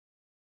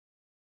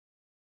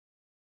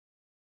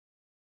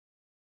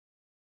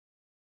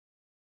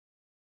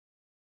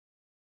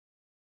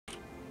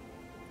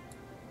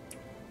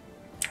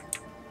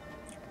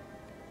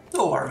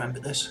Oh, I remember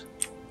this.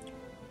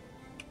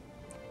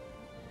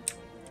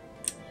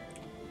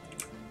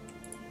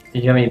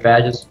 Did you have any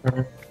badges for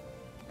her?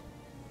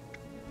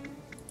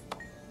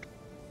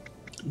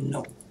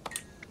 No.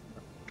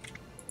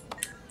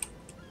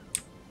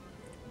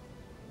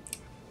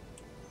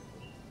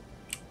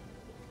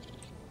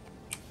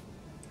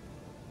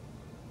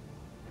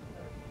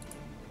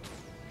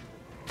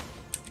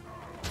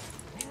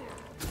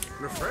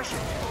 Refreshing.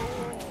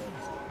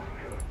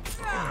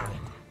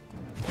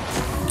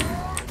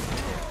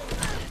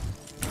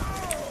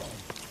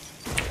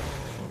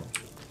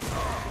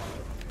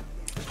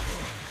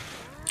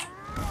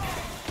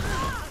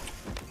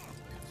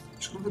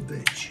 Son of a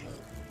bitch.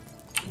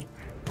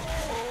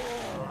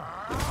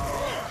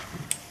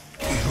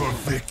 Your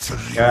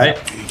victory Alright.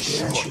 will be Yeah,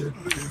 sure.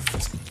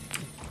 short-lived.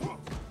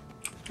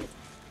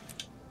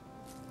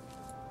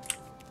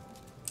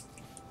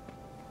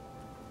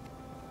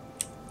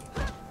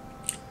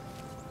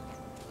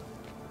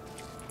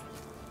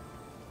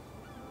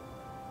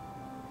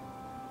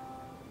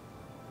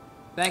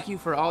 Thank you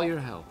for all your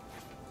help.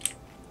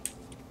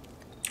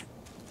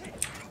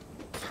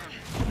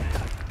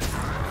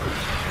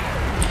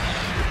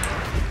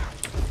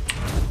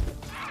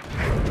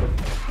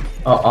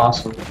 Oh,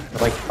 awesome.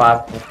 Like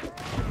 5.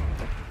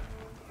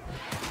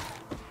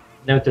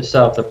 Note to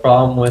self, the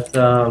problem with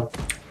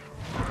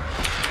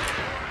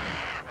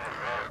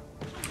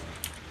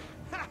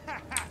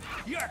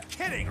You're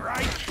kidding,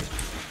 right?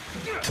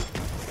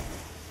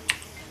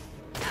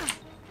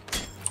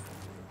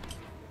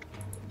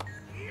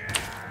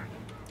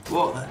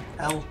 What the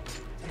hell?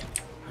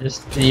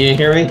 just, did you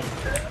hear me?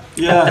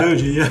 Yeah, I heard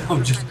you. Yeah,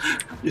 I'm just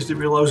didn't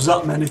realise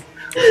that many.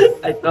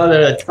 I thought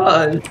there a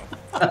ton.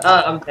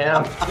 I'm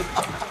down.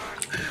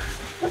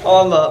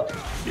 Oh, I'm up.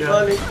 Yeah.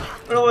 Money,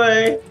 run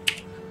away.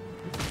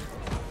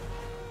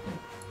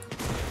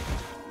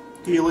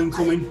 Healing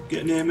coming.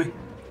 Get near me. Your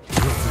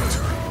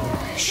victory will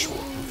be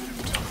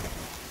short-lived.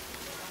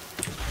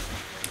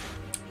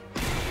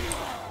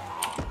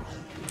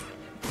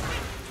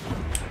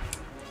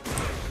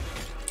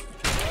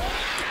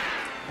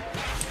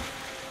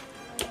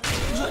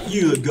 Was that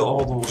you that got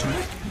all those,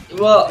 mate?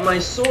 Well, my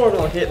sword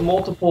will hit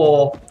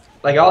multiple.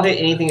 Like I'll hit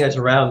anything that's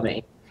around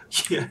me.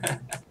 Yeah.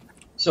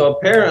 So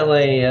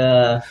apparently,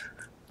 I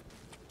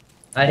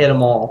hit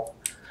them all.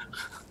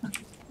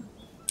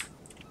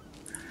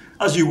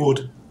 As you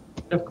would.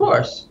 Of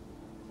course.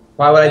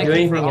 Why would I Thank do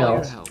you for anything all your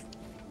else? help.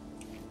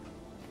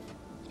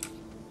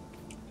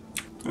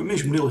 It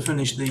means we nearly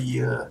finished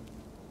the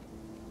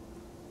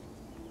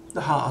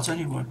heart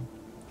anyway.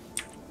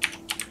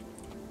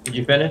 Did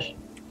you finish?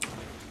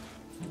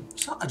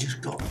 What's that I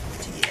just got?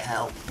 Bloody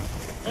hell.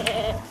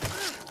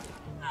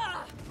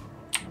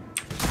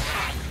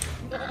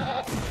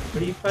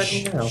 What are you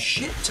fighting now?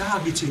 Shit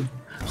targeting.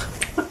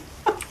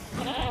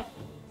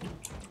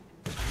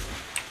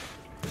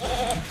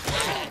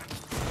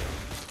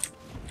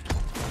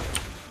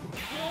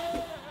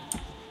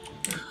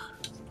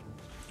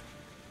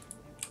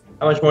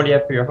 How much more do you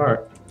have for your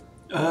heart?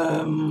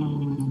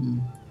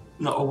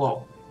 Not a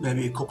lot.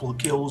 Maybe a couple of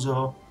kills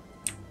or...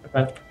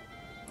 Okay.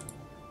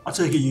 I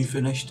take it you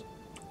finished.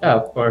 Oh,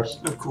 of course.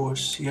 Of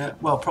course, yeah.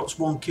 Well, perhaps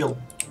one kill.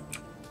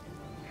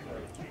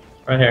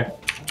 Right here.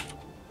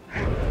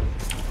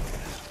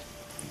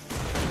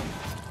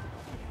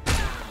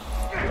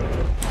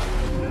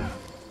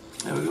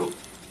 There we go.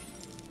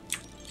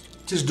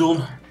 It is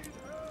done.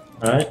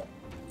 Alright.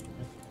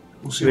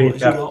 We'll see what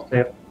he's got.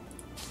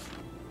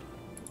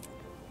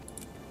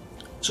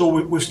 So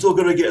we've still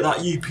got to get that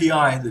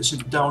UPI that's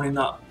down in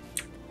that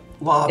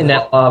lava. In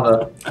that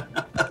lava.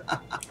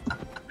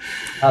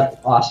 That's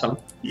awesome.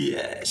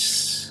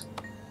 Yes.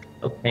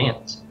 No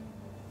pants.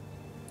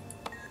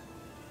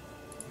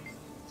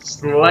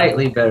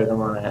 Slightly better than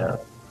what I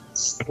have.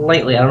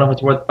 Slightly. I don't know if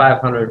it's worth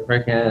 500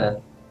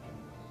 freaking.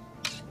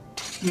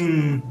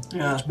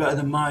 Yeah, it's better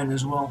than mine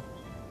as well.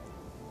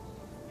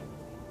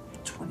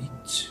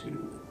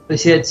 22. But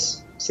see,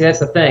 that's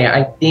the thing.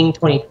 I ding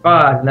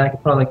 25, and then I can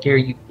put on the gear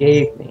you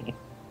gave me,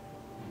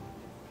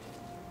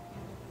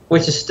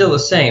 which is still the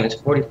same. It's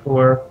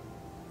 44.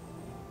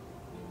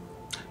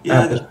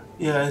 Yeah,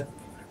 yeah.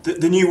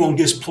 The new one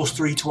gives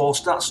 +3 to all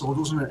stats, though,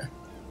 doesn't it?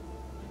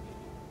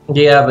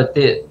 Yeah,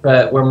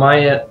 but where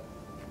my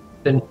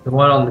the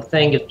one on the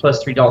thing gives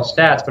 +3 to all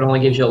stats, but only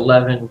gives you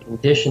 11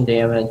 condition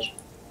damage,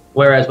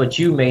 whereas what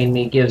you made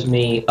me gives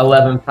me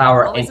 11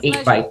 power Always and a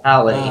 8 pleasure.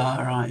 vitality.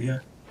 Right, yeah.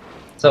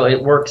 So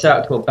it works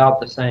out to about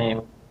the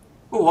same.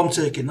 Oh, I'm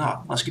taking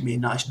that. That's giving me a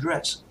nice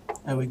dress.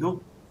 There we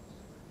go.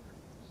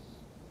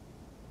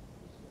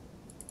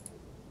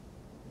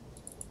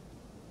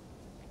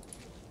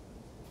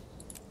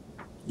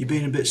 You're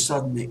being a bit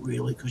sad, Nick,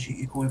 really, because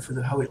you're going for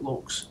how it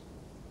looks.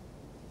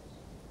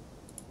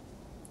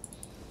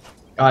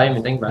 I didn't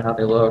even think about how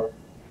they look.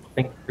 I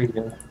think it's pretty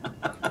good.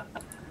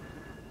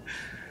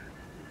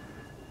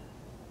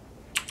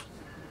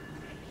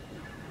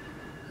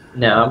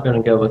 No, I'm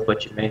gonna go with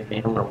what you made me.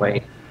 I'm gonna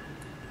wait.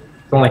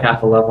 It's only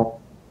half a level.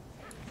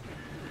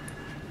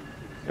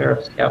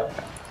 Sheriff Scout.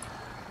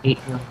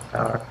 18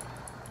 power.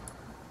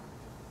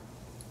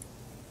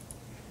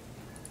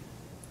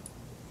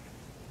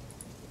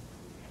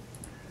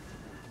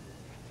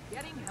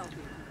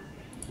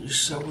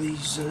 Just sell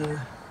these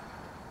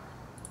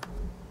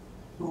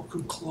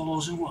broken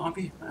claws and what have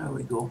you. There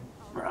we go.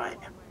 Right.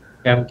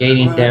 Okay, I'm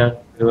gating down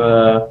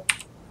to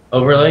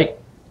Overlake.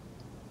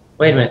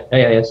 Wait a minute. Oh,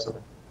 yeah, yes.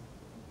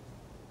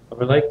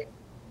 Overlake.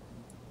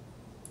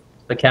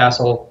 The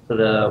castle to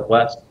the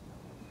west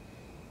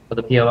of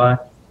the POI.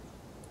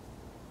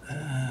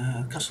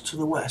 Castle to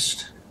the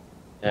west.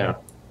 Yeah.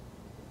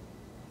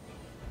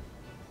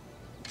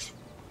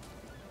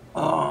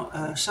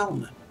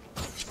 Salmon.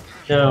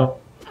 No.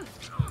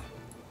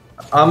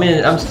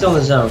 I'm still in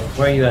the zone.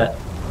 Where are you at?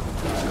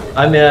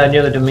 I'm near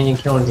the Dominion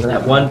killings in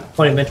that one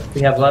point of interest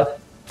we have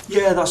left.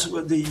 Yeah, that's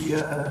what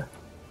the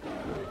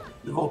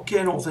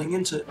volcano thing,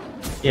 isn't it?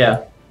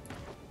 Yeah.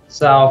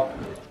 South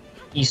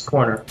east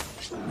corner.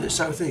 The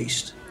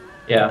southeast.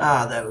 Yeah.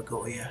 Ah, there we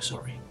go. Yeah,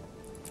 sorry.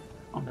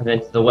 And then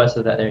to the west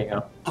of that, there you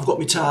go. I've got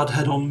my tarred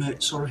head on,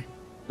 mate. Sorry.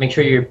 Make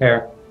sure you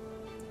repair.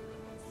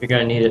 You're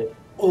gonna need it.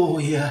 Oh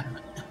yeah.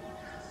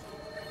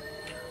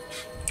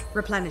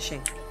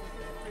 Replenishing.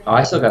 Oh,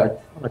 I still got a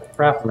ton of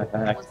crap in my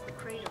bag.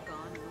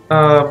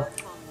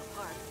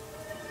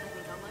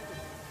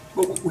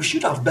 But we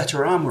should have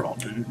better armor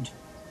on and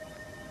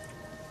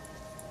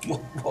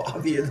what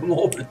have you at the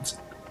moment.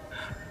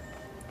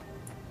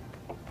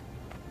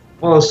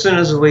 Well, as soon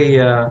as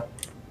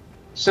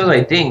I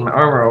ding, my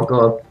armor will go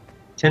up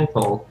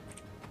tenfold.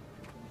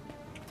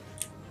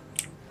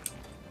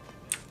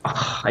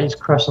 Oh, I just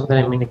crushed something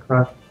I didn't mean to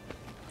crush.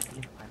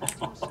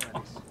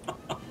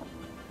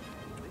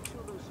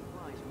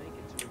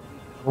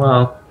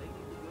 Well,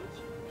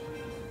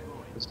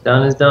 what's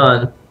done is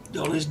done.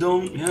 Done is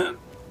done, yeah.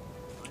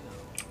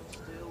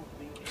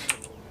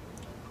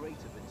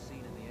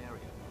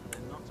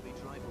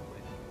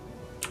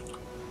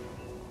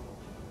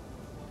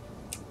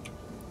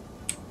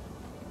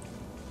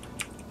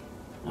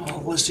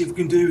 Oh, let's see if we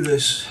can do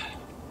this.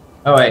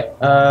 Oh wait,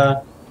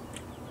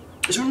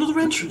 Is there another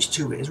entrance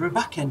to it? Is there a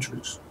back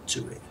entrance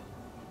to it?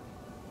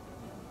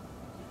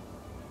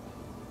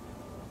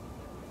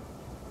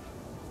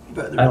 I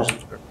bet there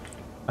isn't.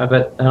 I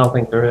don't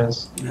think there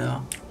is.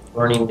 No.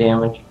 Burning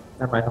damage.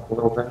 That might help a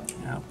little bit.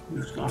 Yeah,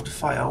 we're just gonna have to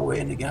fight our way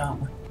in again,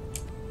 aren't we?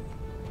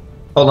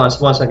 Hold on,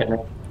 just 1 second,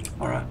 Nick.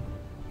 Alright.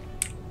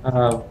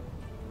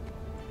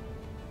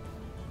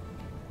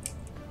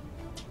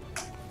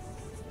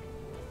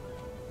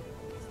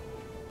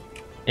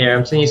 Here,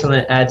 I'm sending you something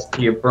that adds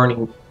to your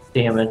burning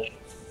damage.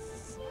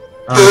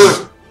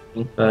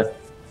 But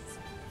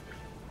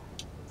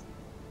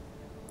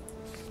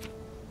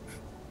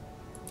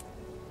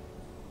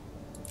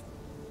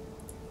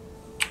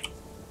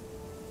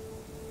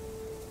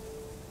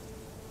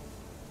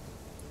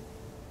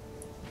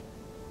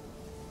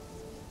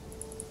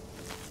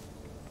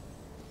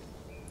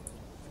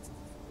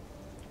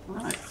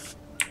Right.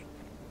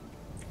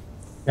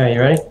 okay, you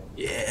ready?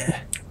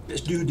 Yeah.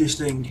 Let's do this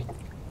thing.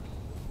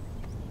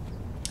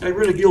 I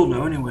run a guild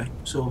now anyway,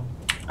 so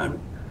I've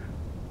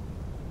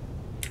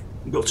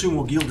got 2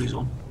 more guildies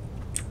on.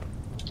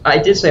 I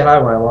did say hi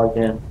when I logged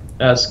in.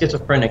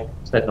 Schizophrenic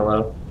said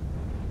hello.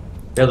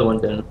 The other one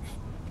didn't.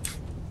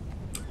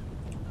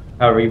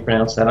 However you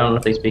pronounce that, I don't know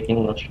if they speak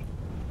English.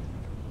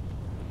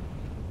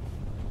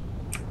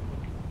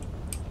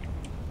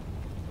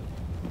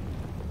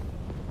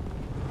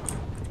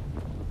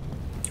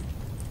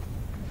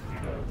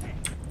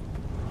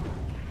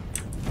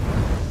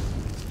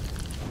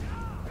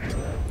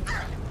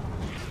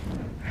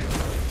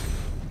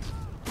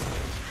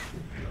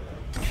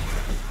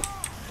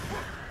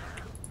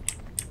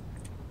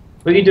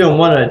 We can do them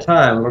one at a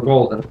time, we're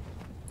golden.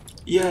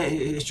 Yeah,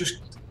 it's just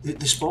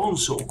they spawn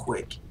so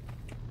quick.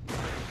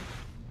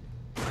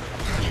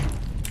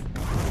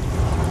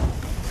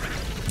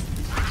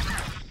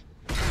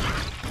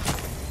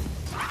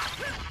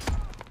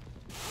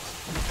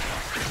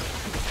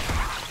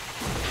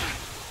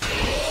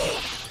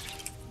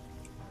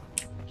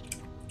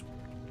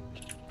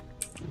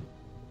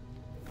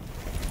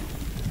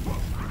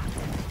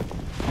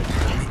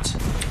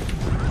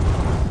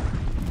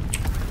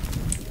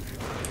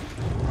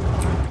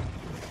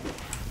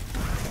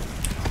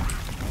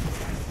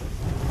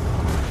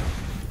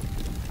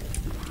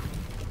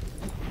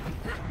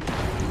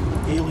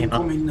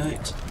 Incoming,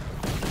 Nate.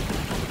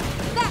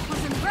 That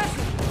was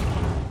impressive.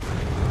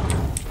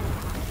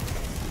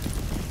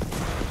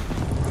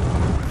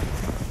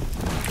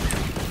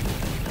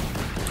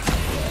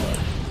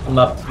 I'm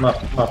up, I'm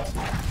up, I'm up.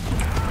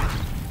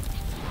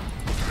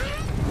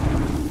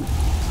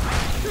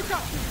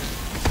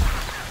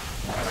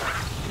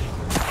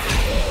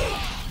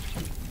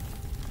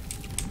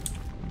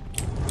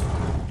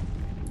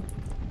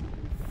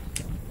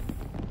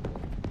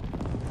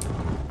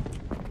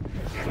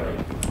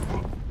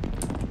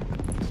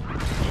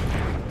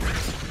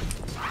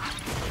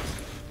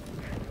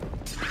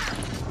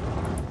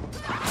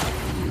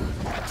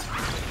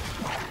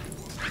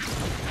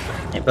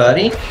 Hey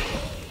buddy,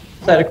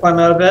 decided to climb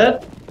out of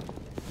bed?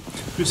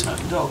 Who's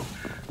that dog?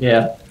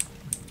 Yeah.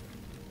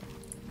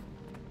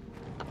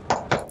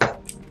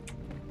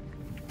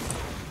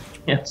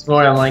 Yeah, this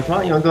morning I'm like,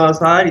 well, you wanna go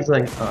outside? He's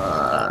like,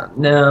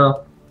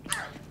 no.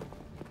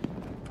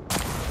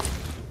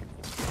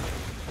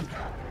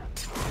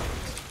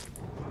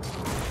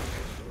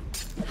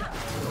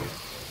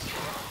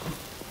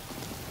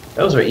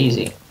 Those are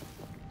easy.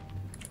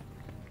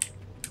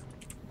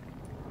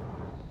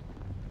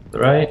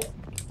 Right?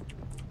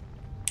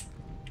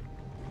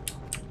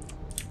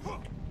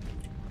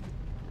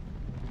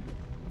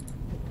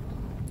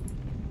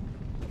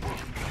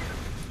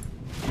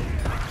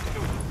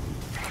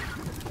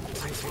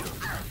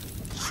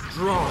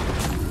 Strong.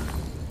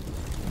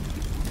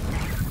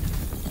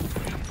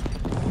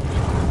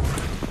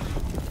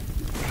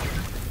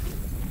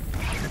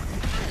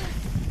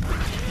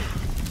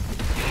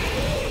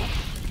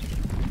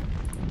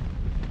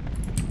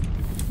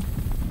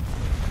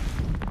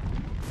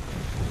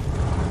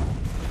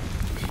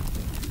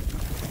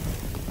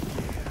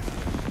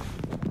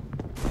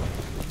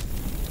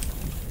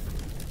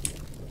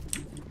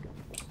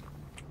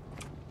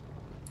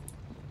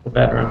 The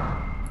veteran.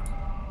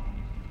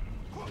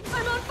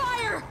 I'm on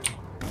fire!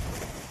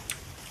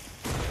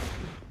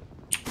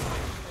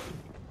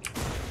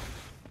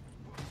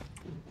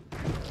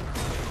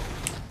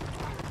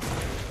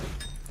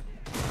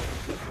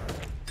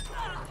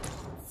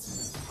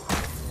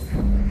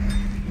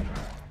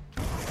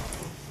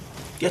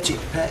 Get it,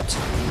 pet.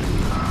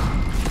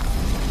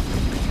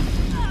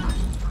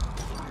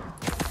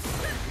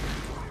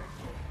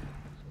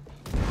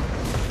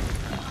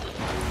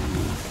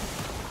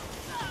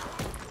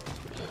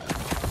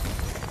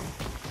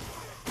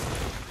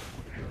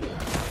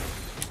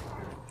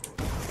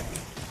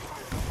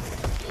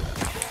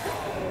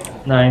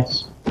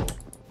 Nice.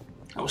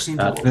 That seemed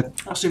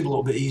a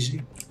little bit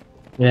easy.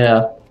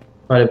 Yeah,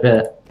 quite a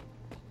bit.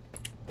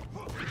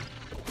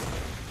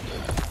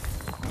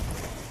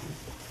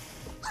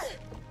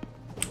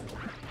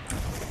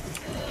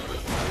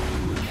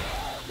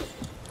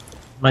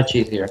 Much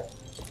easier.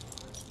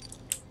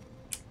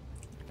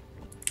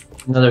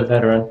 Another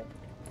veteran.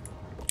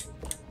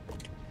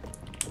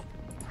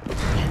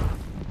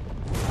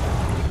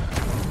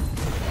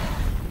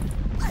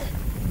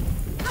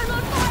 I'm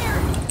on fire!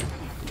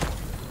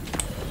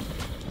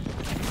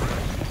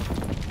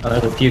 Oh,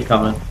 there's a few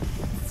coming.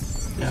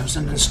 Yeah, I'm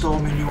sending a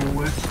storm in your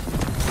way.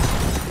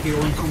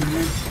 Healing coming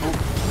in. Oh,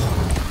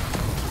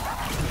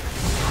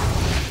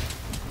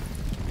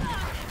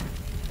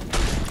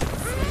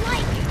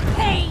 Like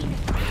pain!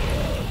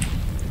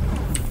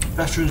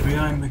 veterans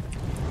behind me.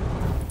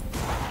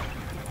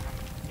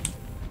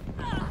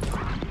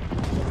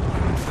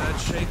 Bad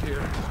shape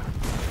here.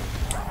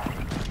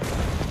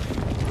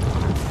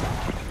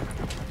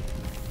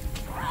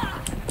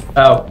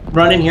 Oh,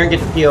 run in here and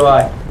get the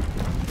POI.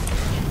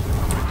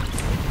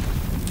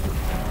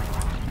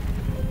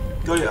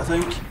 Got it, I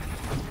think.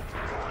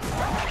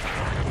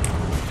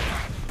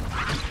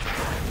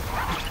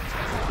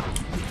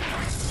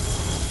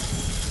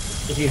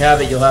 If you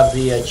have it, you'll have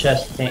the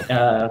chest.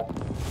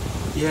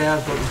 Yeah,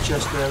 I've got the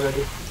chest there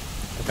ready.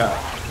 Okay.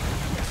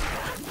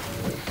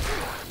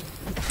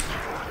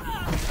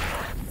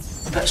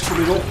 Pet's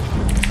coming up.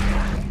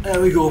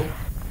 There we go.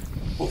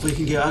 Hopefully you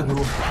can get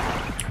aggro.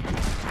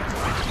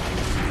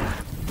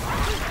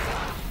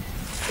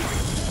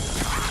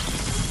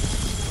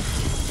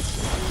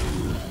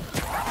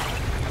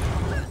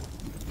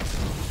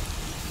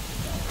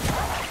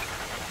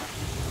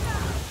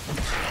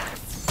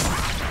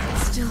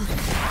 Still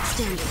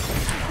standing.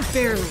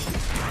 Barely.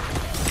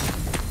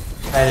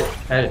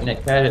 Had it, Nick,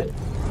 had it.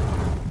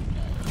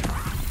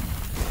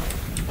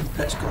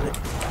 Pet's got it.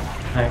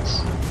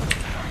 Nice.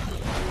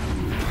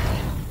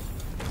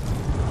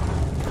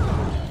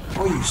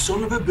 Oh, you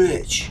son of a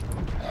bitch.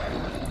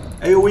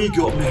 AoE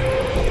got me.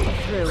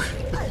 Through.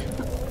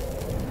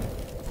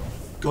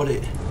 Got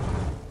it.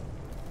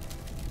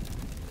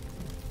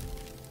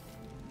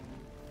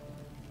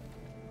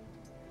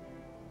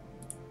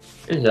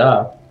 Good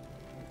job.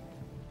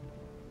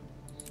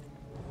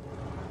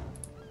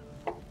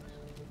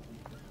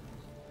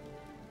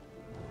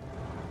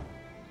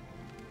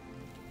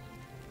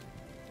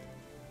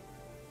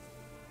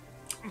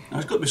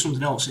 There's got to be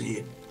something else in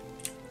here.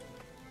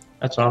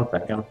 That's what I'm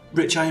thinking.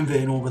 Rich iron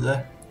vein over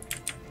there.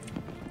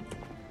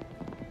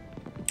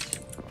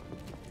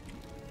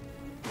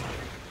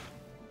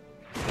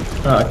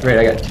 Oh, great,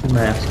 I got 2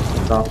 masks.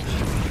 That's awesome.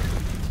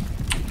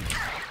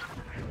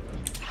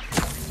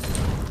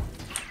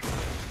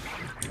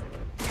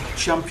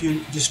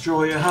 Champion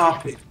Destroyer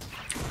Harpy.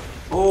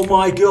 Oh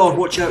my god,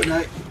 watch out,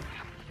 Nate.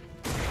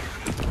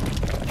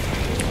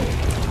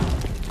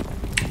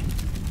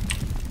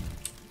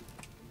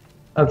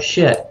 Oh,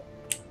 shit.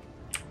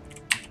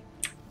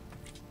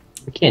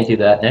 We can't do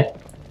that, Nick.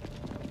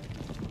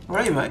 Where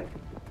are you, mate?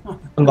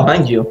 I'm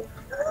behind you.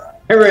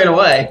 I ran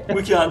away.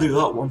 We can't do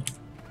that one.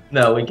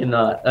 No, we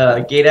cannot.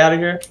 Gate out of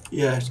here?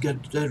 Yeah, it's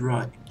dead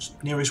right. It's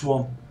nearest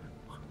one.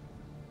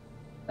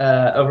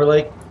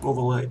 Overlake?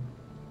 Overlay.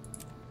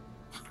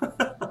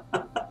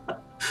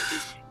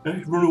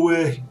 Run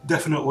away,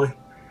 definitely.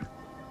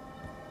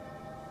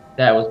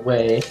 That was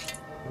way,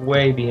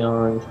 way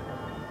beyond.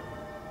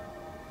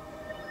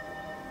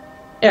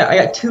 Yeah, I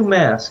got 2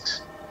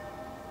 masks.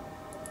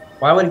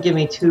 Why would it give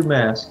me 2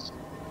 masks?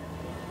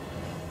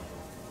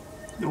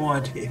 No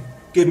idea.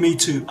 Give me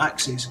 2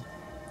 axes.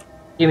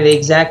 Give me the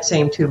exact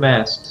same 2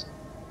 masks.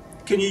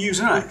 Can you use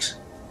an axe?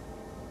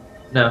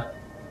 No.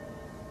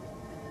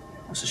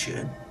 That's a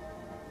shame.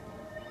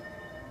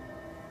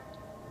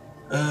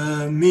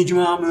 Medium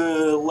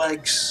armor,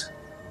 legs,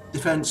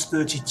 defense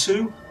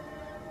 32.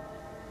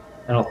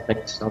 I don't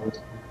think so.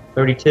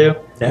 32?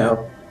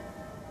 No.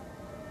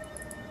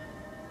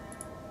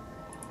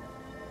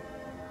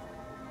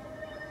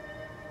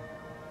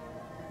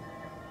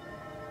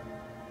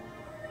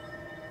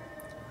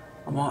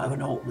 I might have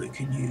an alt that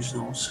can use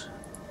those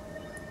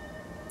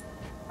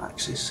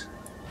axes.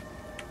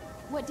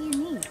 What do you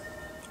need?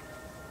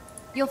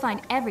 You'll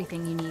find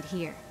everything you need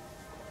here.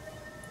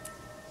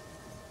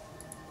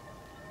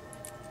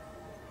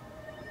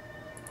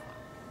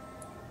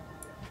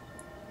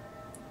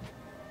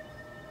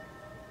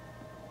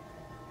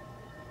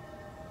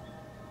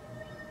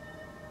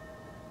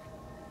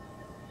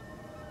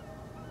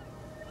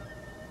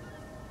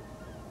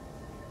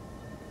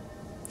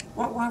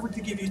 Why would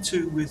they give you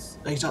 2 with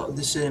exactly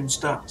the same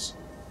stats?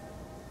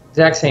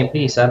 Exact same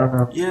piece, I don't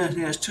know. Yeah,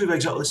 it's 2 of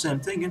exactly the same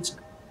thing, isn't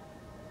it?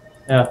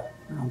 Yeah.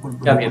 I'm going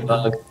to Gotta be a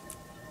bug.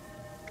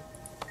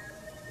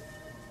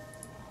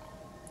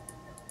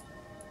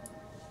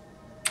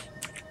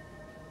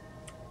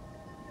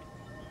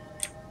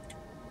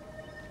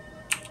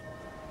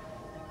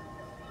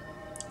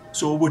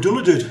 So we're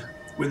done, dude,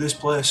 with this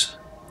place.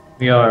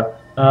 We are.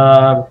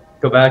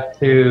 Go back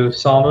to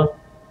Salma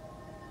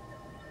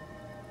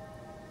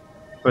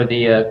for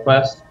the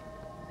quest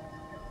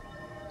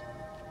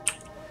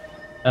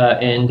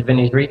in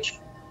Divinity's Reach.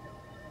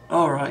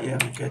 Alright, yeah,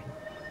 okay.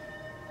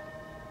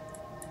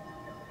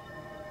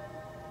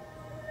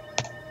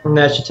 And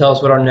that should tell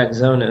us what our next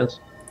zone is.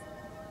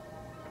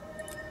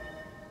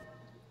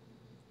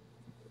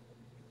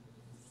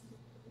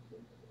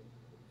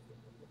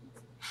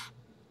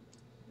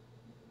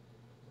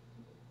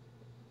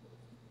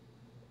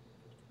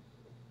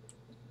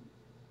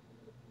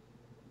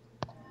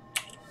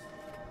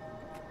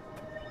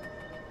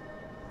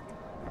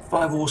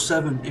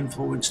 .507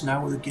 influence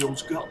now the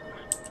guild's got.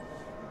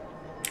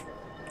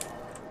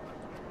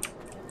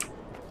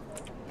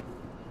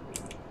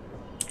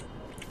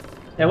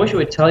 Yeah, I wish it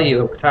would tell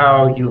you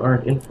how you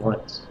earned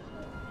influence.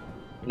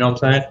 You know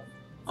what I'm saying?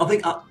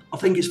 I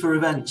think it's for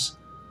events.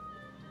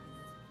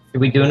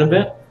 Did we do an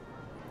event?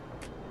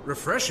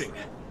 Refreshing.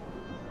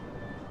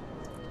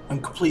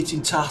 And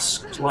completing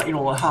tasks, like, you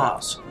know, the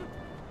hearts.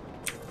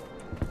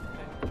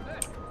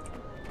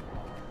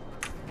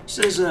 It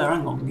says there,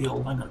 hang on,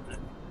 guild, hang on a minute.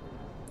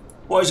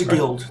 What is a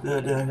guild?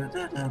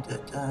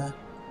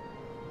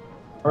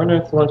 Earn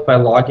influence by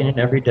logging in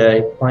every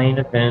day, playing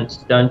events,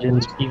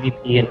 dungeons,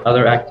 PvP, and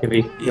other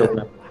activities. Yeah. Guild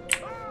members.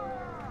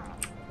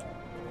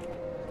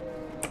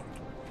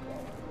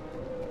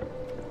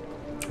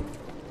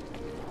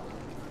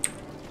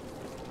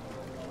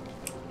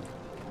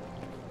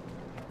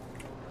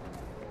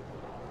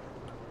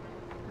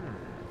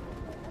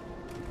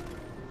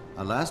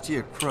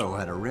 Alastia Crow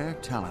had a rare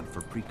talent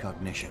for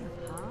precognition.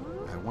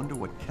 I wonder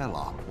what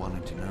Kellogg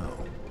wanted to know.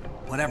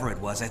 Whatever it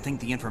was, I think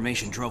the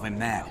information drove him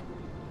mad.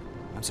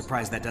 I'm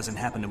surprised that doesn't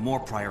happen to more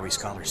Priory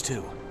scholars,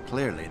 too.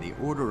 Clearly, the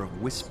Order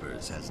of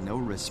Whispers has no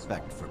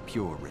respect for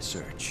pure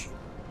research.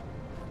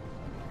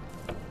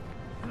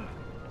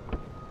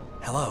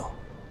 Hello.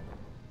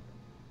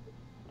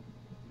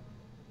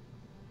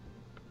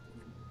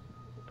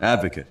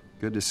 Advocate,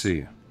 good to see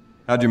you.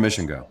 How'd your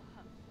mission go?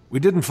 We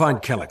didn't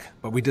find Kellic,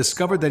 but we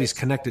discovered that he's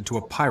connected to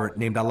a pirate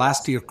named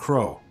Alastia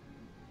Crow.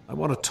 I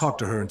want to talk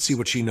to her and see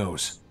what she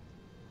knows.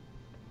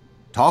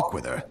 Talk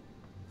with her?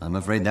 I'm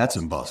afraid that's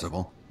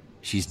impossible.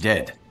 She's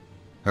dead.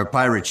 Her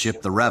pirate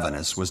ship, the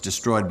Ravenous, was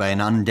destroyed by an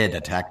undead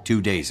attack 2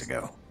 days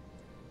ago.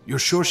 You're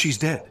sure she's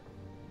dead?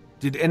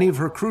 Did any of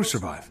her crew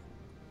survive?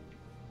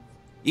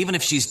 Even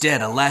if she's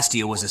dead,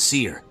 Alastia was a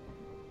seer.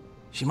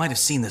 She might have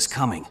seen this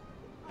coming,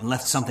 and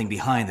left something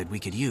behind that we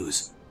could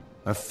use.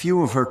 A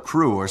few of her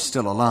crew are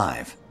still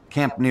alive,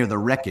 camped near the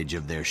wreckage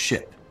of their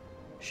ship.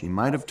 She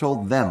might have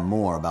told them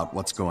more about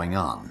what's going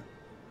on.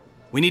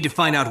 We need to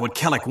find out what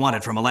Kellic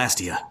wanted from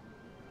Alastia.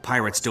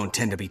 Pirates don't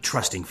tend to be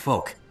trusting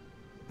folk.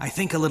 I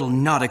think a little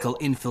nautical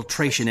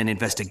infiltration and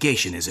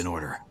investigation is in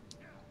order.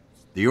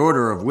 The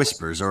Order of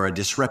Whispers are a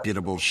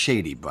disreputable,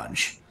 shady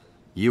bunch.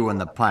 You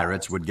and the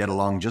pirates would get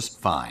along just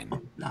fine.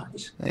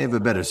 Nice. I have a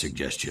better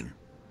suggestion.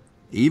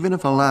 Even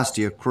if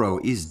Alastia Crow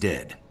is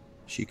dead,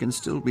 she can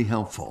still be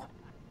helpful.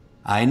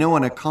 I know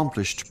an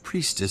accomplished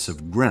priestess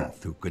of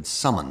Grenth who could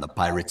summon the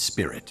pirate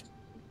spirit.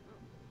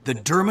 The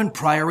Durman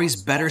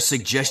Priory's better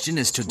suggestion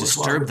is to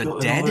disturb the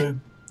dead?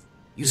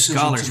 You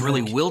scholars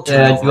really will turn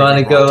Yeah, over do you want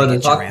to every rock go to to get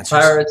your talk to answers.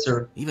 pirates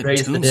or Even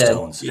raise the dead?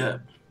 tombstones. Yeah.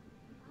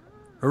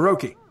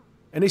 Hiroki,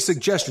 any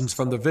suggestions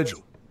from the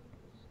Vigil?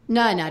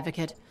 None,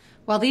 Advocate.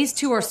 While these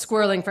two are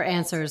squirreling for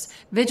answers,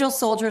 Vigil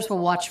soldiers will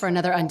watch for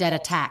another undead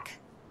attack.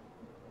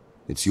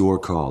 It's your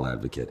call,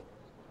 Advocate.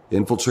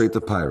 Infiltrate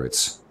the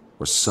pirates,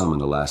 or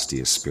summon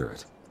Alastia's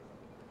spirit.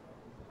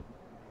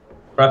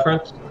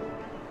 Preference?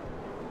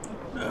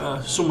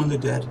 Summon the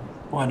dead.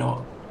 Why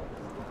not?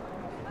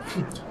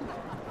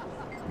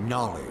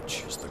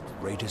 Knowledge is the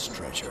greatest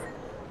treasure.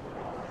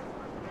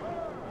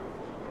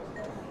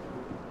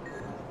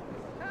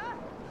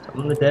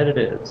 Summon the dead it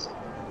is.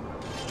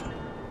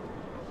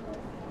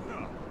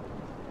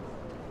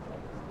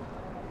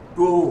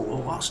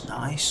 Oh, that's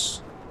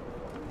nice.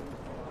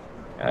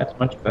 Yeah, it's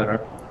much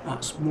better.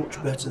 That's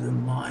much better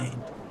than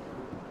mine.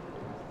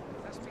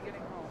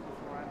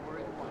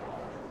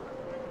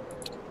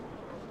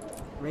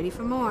 Ready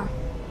for more.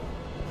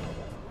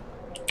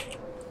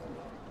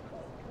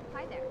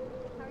 Hi there.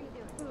 How are you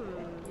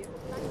doing?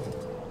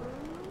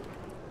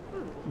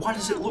 Why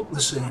does it look the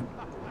same?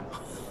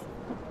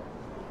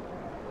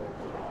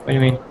 What do you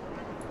mean?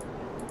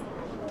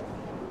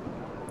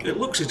 It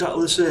looks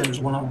exactly the same as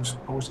when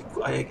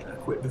I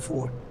quit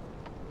before.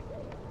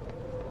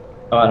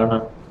 Oh, I don't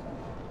know.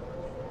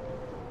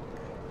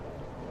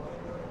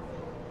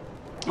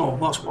 Oh,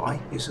 that's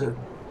why. It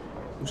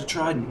was a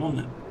trident,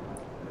 wasn't it?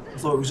 I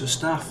thought it was a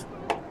staff.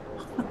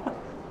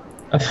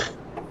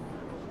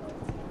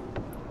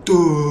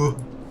 Duh.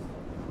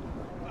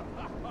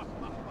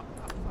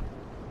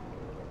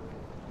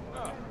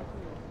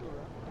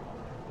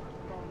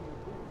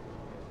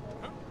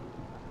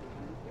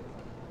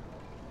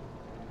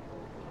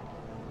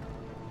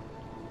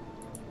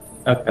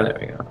 Okay, there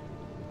we go.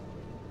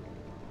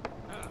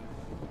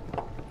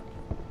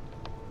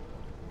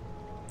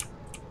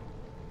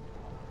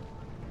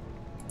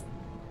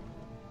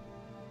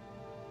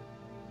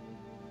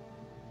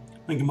 I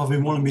think I'm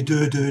having one of my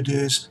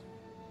days.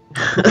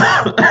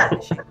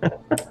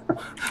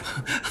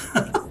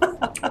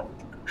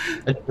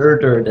 A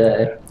dur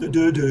day. The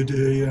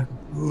day, yeah.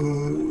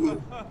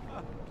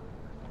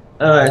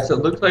 Alright, so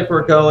it looks like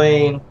we're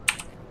going to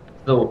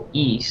the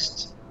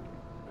east.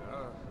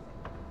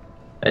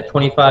 At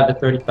 25 to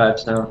 35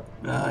 sound.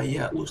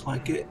 Yeah, it looks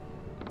like it.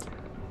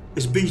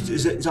 Is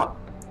that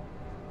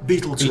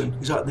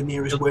Beetleton? Is that the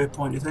nearest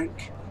waypoint, you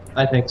think?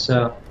 I think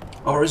so.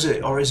 Or is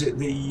it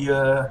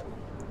the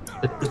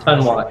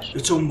Ton Watch. The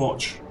Ton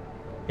Watch.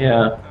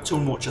 Yeah.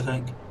 Ton Watch, I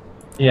think.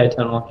 Yeah,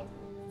 Ton Watch.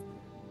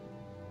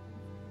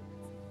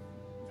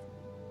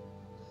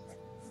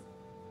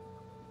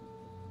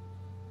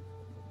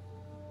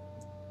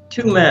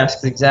 Two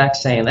masks, exact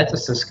same.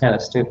 That's just kind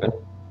of stupid.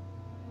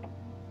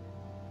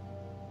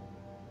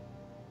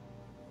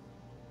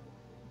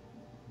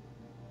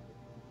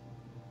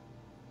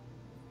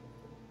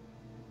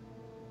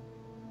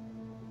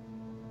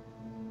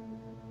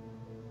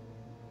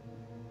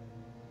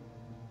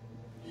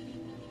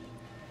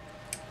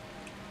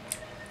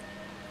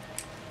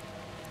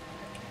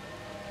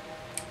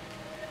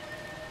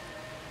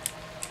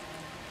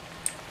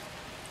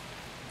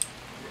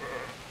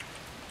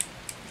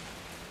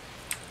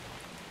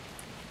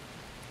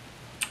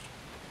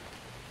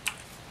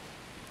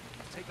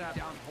 Take that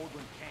down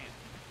Holdland camp.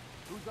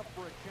 Who's up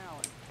for a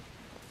challenge?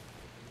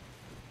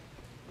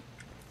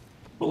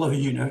 What level are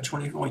you now?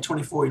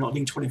 24, you're not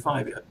doing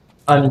 25 yet.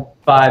 I'm 1,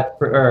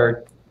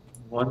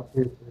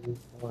 2, 3,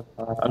 4,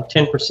 5. I'm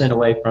 10%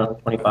 away from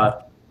 25.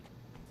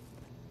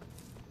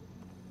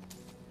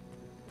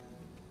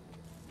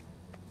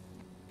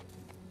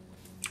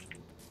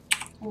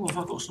 Oh, have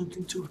I got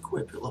something to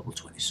equip at level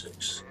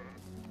 26?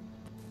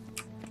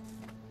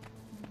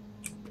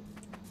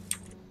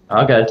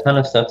 I got a ton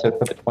of stuff to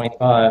equip at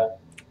 25.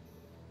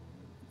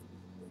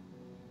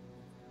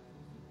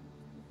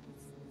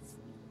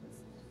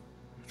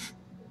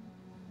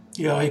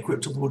 Yeah, I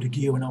equipped a load of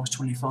gear when I was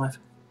 25.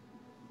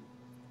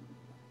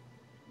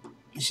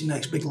 It's the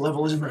next big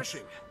level, isn't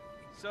it?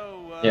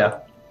 So,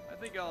 Yeah. I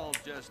think I'll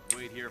just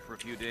wait here for a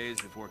few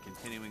days before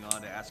continuing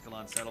on to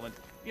Ascalon Settlement.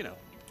 You know,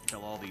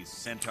 till all these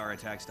centaur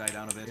attacks die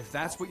down a bit. If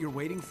that's what you're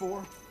waiting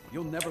for,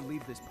 you'll never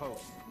leave this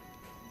post.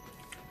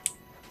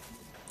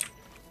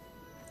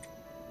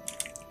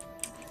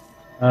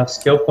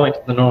 Skill point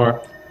to the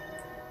north.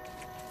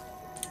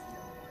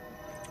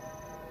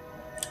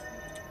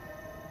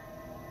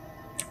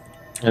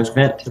 An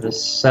event to the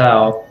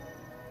south.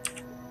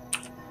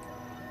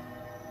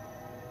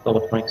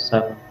 Level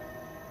 27.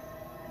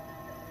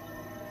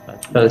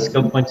 The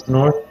skill point to the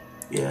north?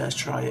 Yeah, let's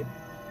try it.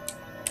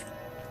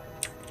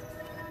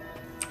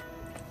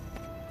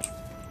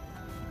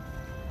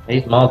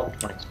 These mobs are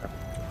 27.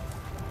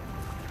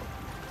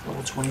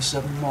 Level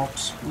 27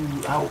 mobs.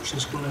 Ooh, ouch,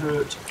 that's gonna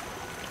hurt.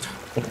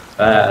 It's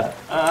bad.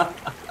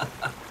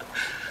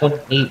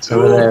 28's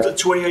over Oh, there.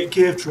 28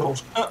 cave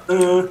trolls.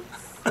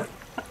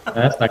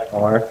 That's not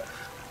gonna work.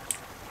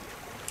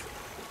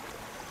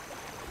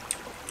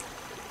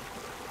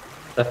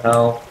 What the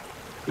hell?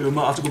 We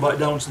might have to go back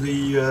down to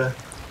the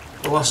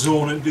last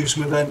zone and do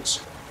some events.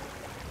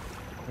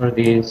 What are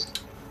these?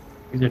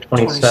 These are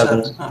 27s.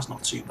 27. That's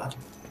not too bad.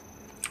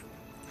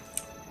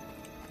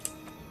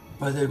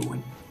 Where they're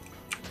going?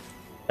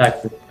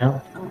 Back to the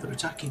town. Oh, they're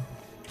attacking.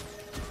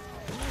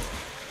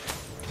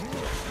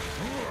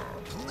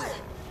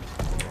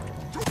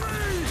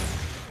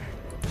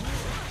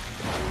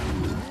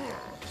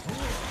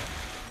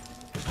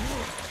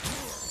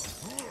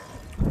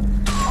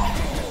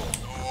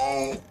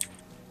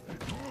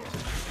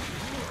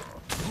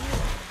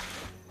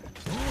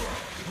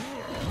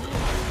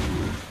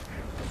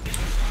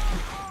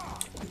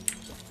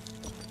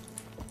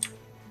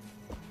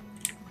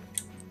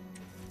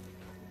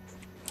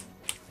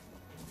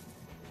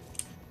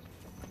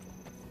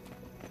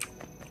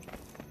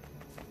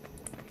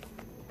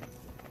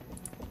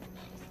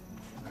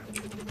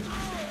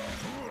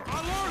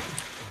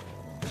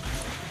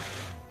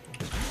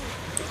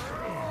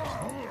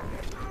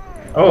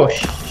 Oh,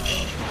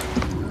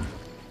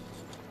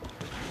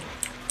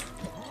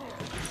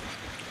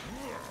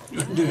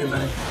 You can do it,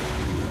 man.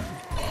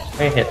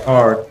 they hit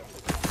hard.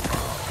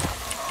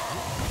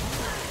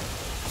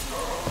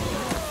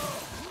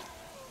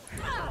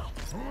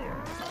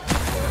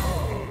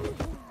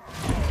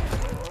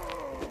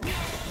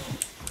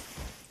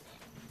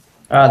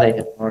 Ah, they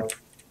hit hard.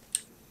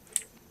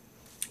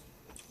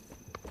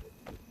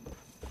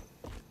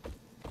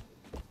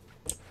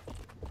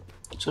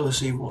 So let's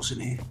see what's in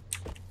here.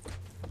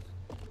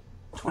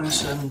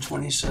 27,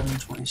 27,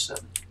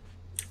 27.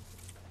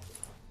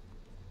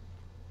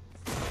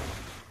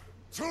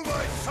 To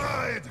my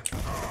side!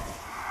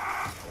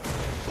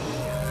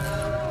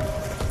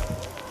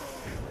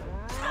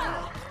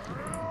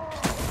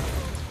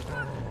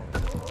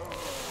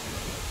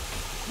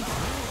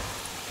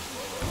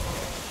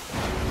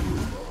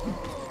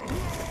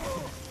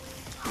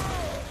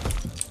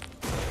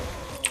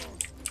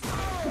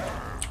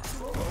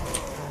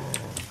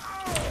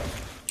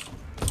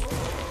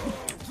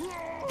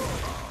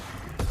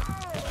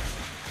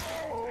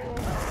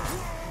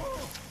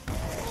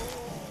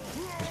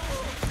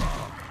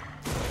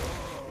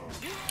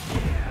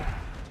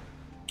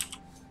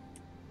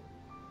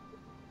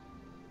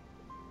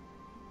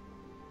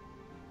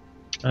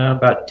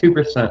 About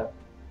 2%.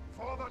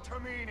 For the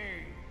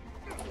Termini!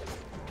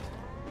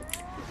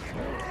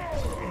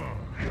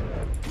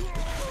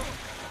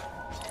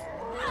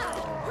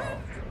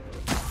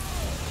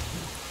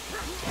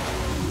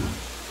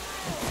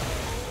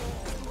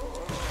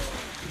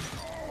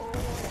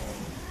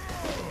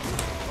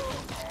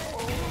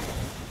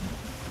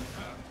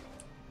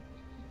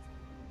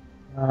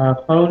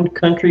 Honed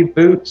country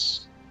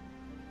boots.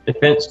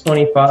 Defense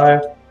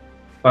 25.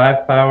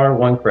 5 power,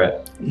 1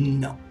 crit.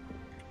 No.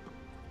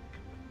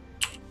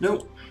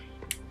 Nope.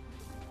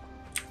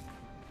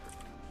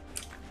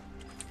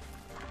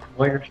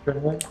 Warrior straight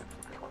away.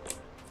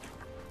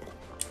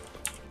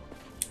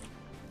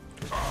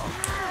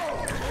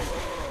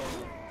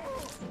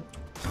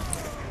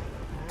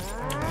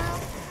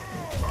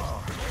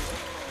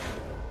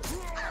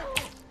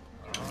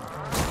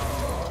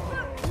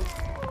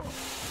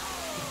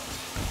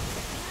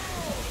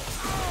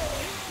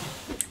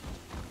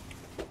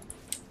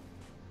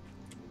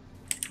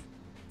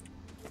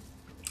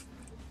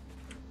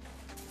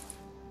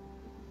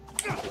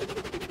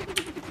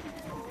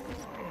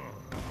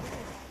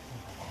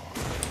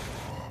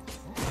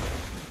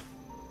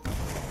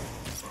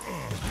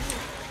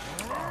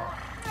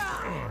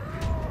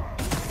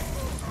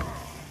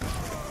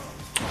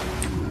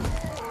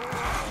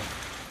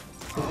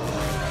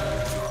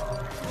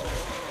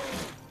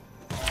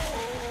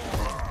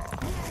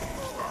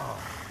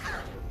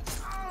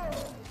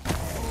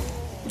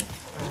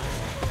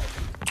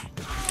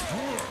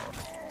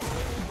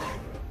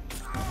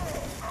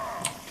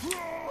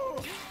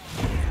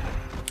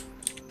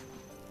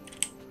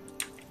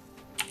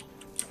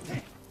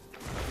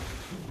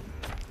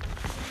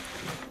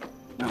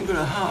 We haven't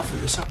got a heart for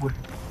this, have we?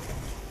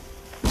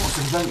 What's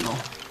the vent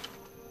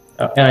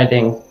though? Oh, and I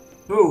ding.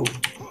 Oh,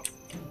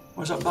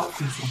 where's that back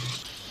come from?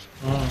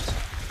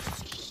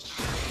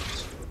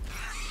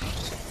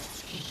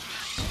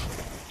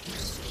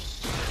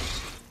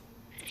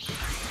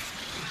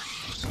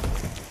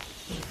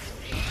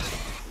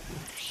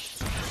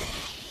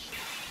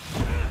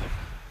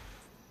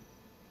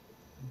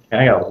 Okay,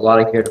 I got a lot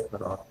of gear to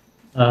put on.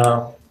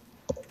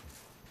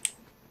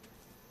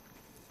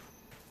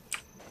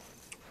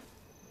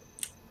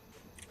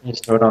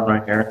 Just throw it on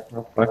right here,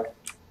 real quick.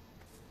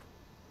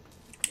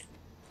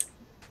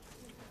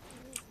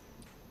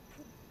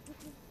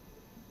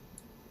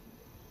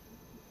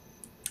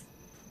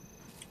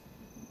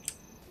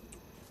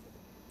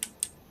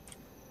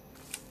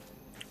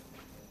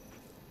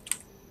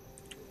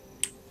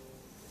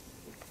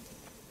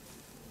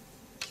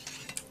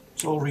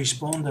 It's all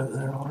respawned out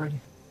there already.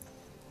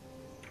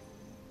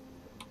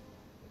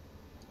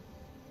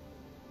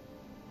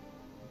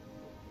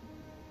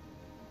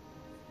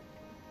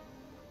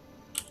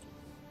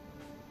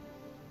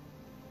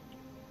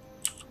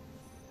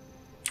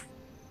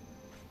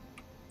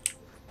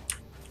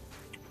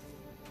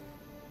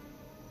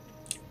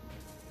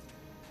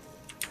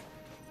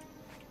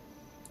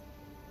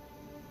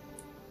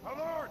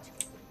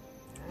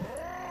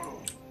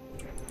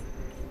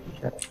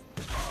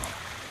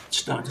 It's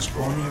starting to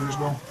spawn here as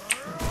well.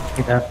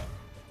 Yeah.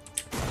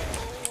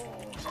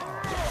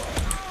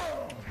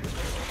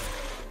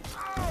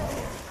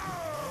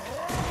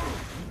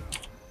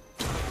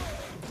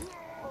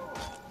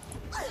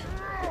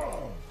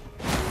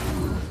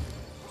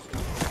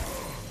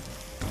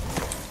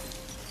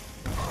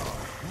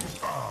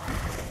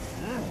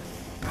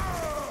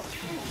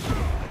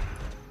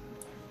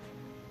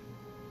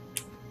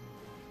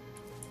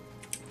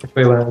 Which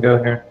way we want to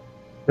go here?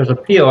 There's a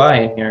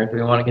POI in here. Do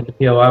we want to get the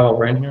POI while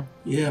we're in here?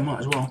 Yeah, might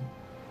as well.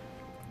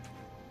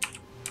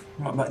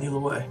 Right back the other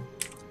way.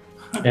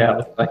 Yeah,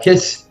 looks like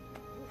it's.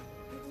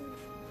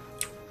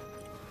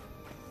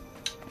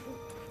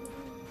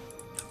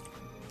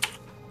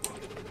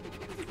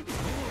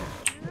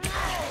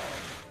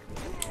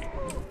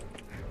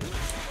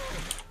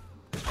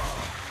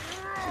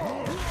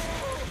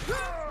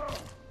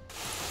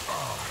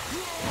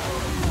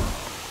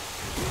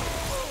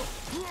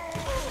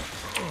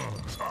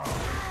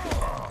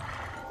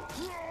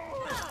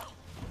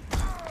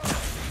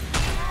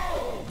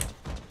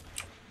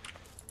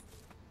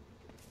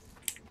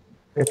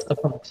 It's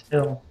up on the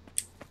hill.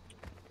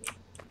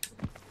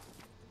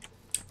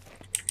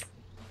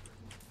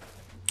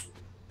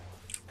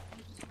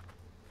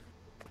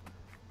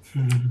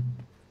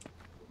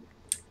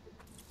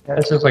 Yeah,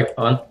 this is like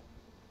fun.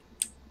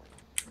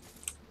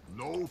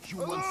 No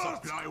human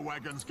supply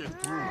wagons get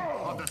through.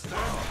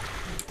 Understand?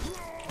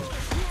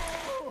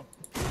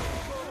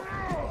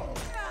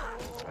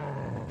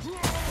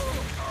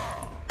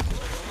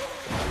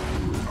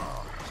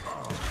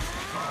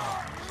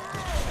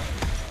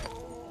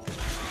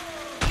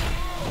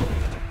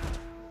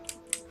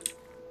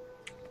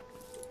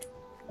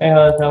 Hang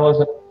on, how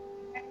was it?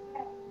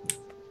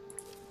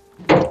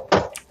 For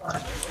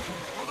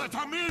the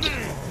Tamini!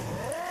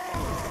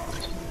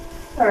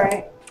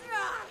 Alright.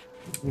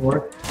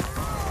 Work.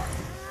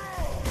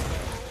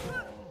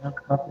 No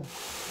coffee.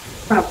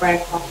 Not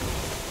brand coffee.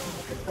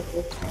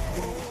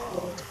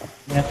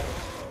 Yeah.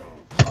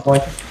 Boy.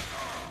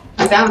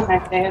 On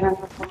Valentine's Day, and I'm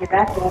not coming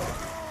back yet.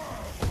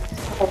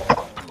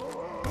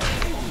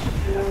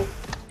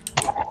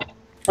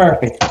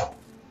 Perfect.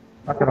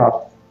 Knock it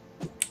off.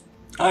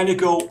 Hi,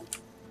 Nicole.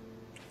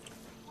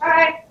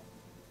 Hi.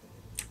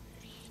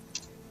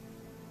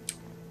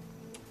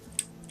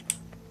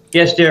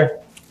 Yes, dear.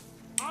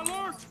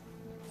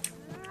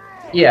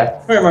 Yeah,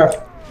 come here, Murph.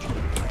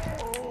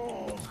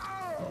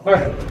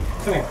 Murph,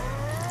 come here.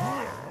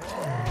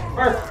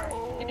 Murph,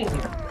 get in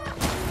here.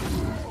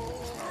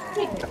 Get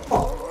in here. Come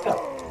on, go.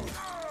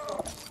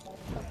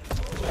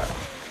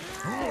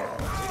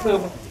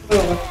 Move.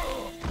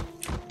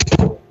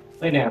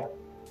 Lay down.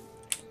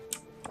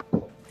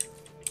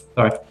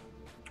 Sorry.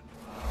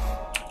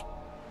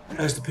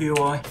 There's the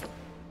POI.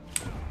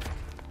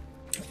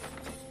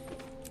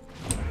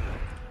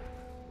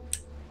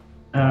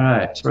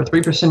 Alright, so we're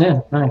 3%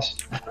 in. Nice.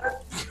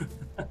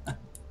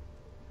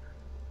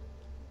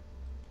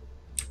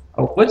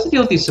 Oh, what's the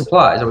deal with these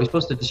supplies? Are we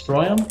supposed to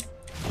destroy them?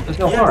 There's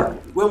no harm.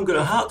 We haven't got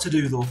a heart to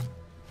do, though.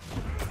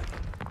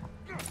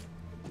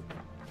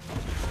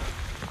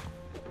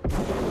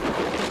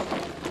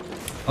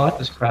 I like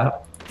this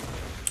crap.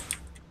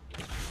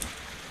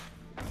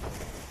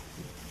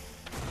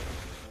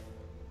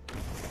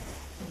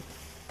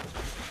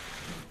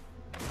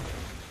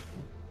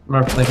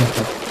 Murph, lay down.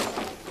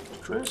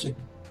 Crazy.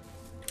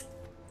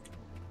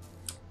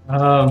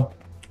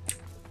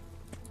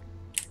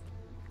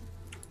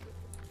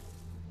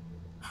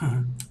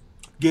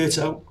 Gate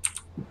out.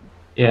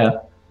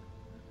 Yeah.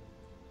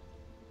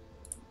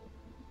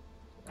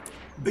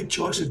 Big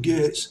choice of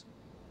gates.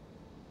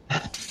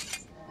 Head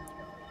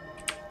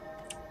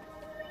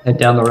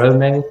down the road,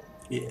 maybe?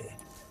 Yeah.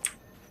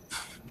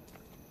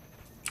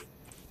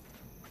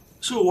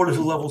 So what if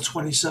a level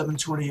 27,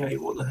 28?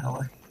 What the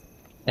hell?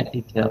 That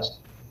details.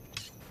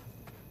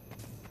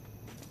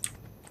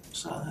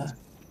 What's that there?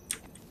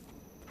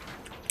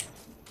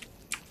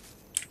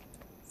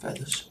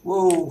 Feathers.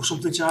 Whoa,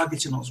 something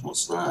targeting us.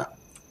 What's that?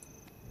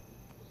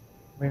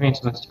 What do you mean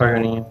someone's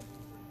targeting you?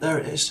 There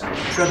it is.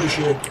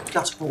 Trebuchet.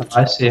 Catapult.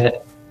 I see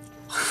it.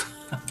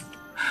 I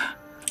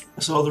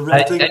saw the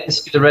red thing. I didn't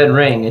see the red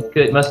ring.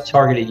 It must have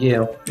targeted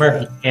you.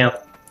 Murphy, camp.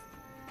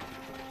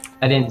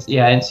 I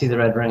didn't see the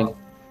red ring.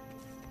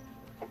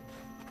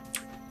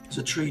 There's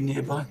a tree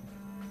nearby.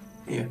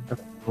 Here.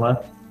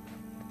 Left.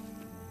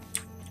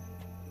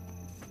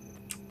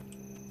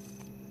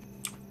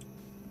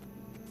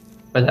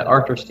 But that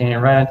archer standing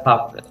right on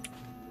top of it.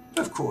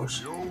 Of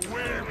course.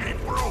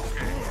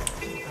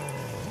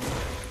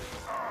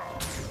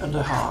 And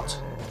a heart.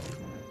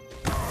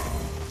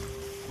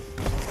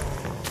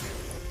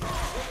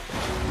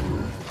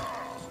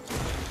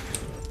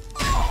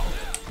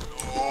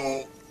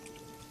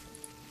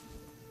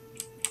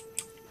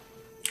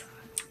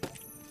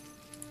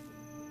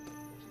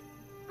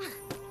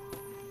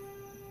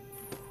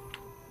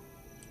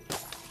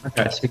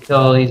 Okay, so we kill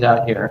all these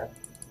out here.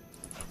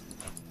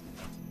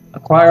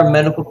 Acquire a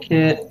medical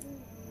kit.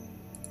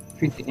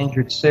 Treat the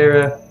injured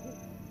Sarah.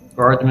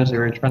 Guard them as they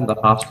return to the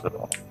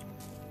hospital.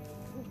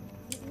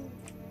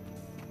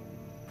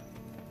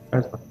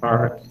 There's the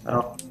card.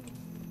 So,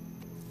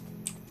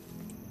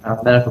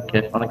 medical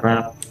kit on the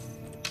ground.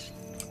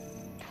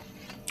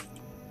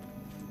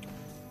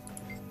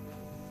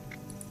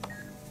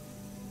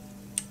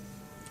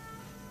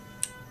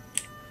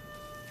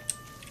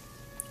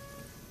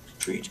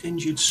 Treat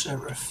injured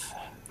Seraph.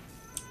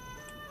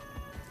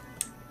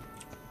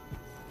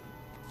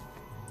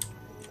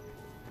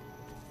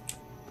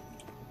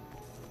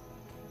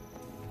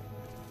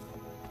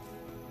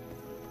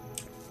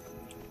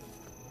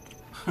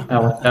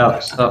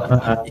 Without stuff.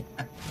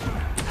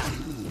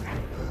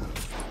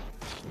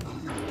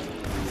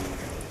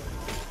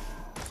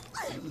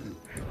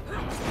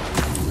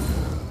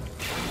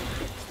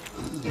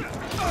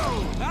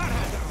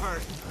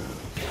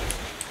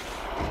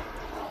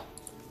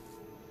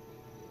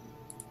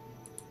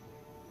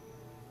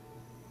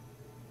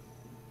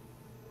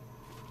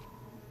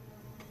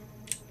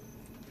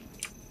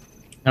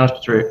 Now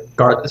it's to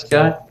guard this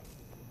guy.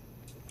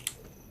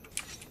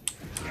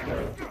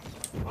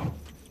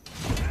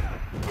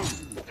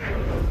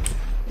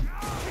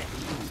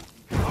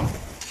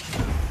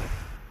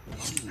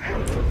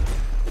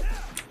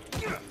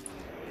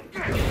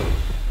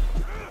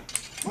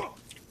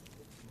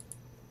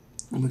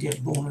 And we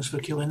get bonus for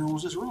killing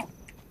those as well.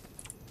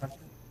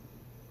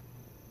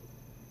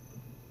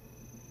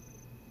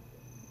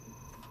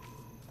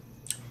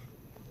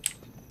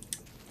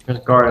 There's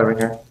a guard over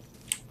here.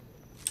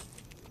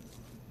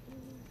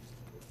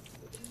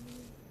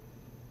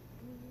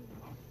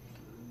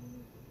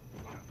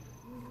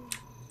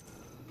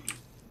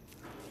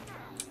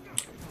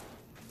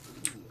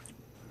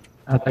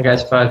 That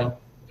guy's fighting.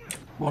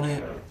 1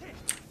 hit.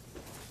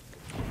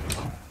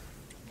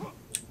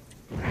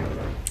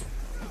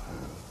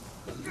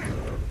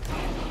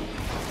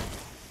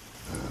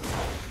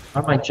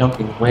 Why am I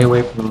jumping way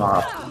away from the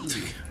mob?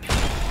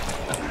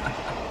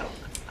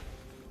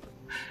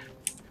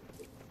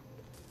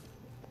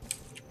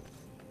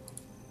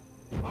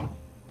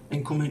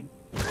 Incoming.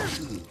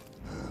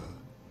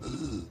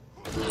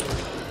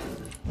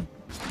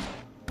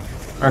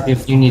 Alright,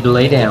 if you need to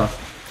lay down.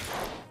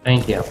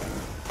 Thank you.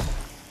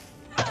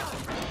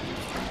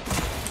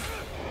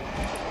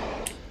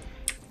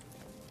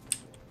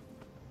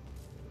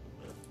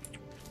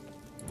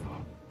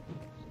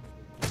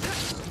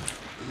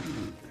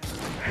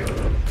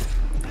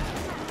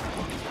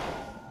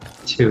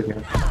 Two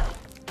here.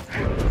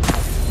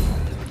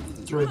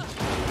 3.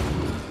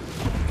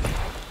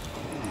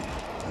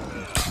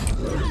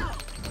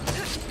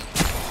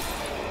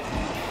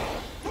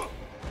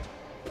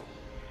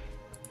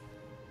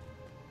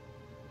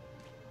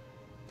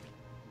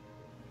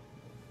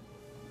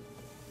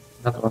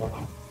 Another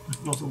one.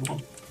 Another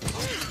one.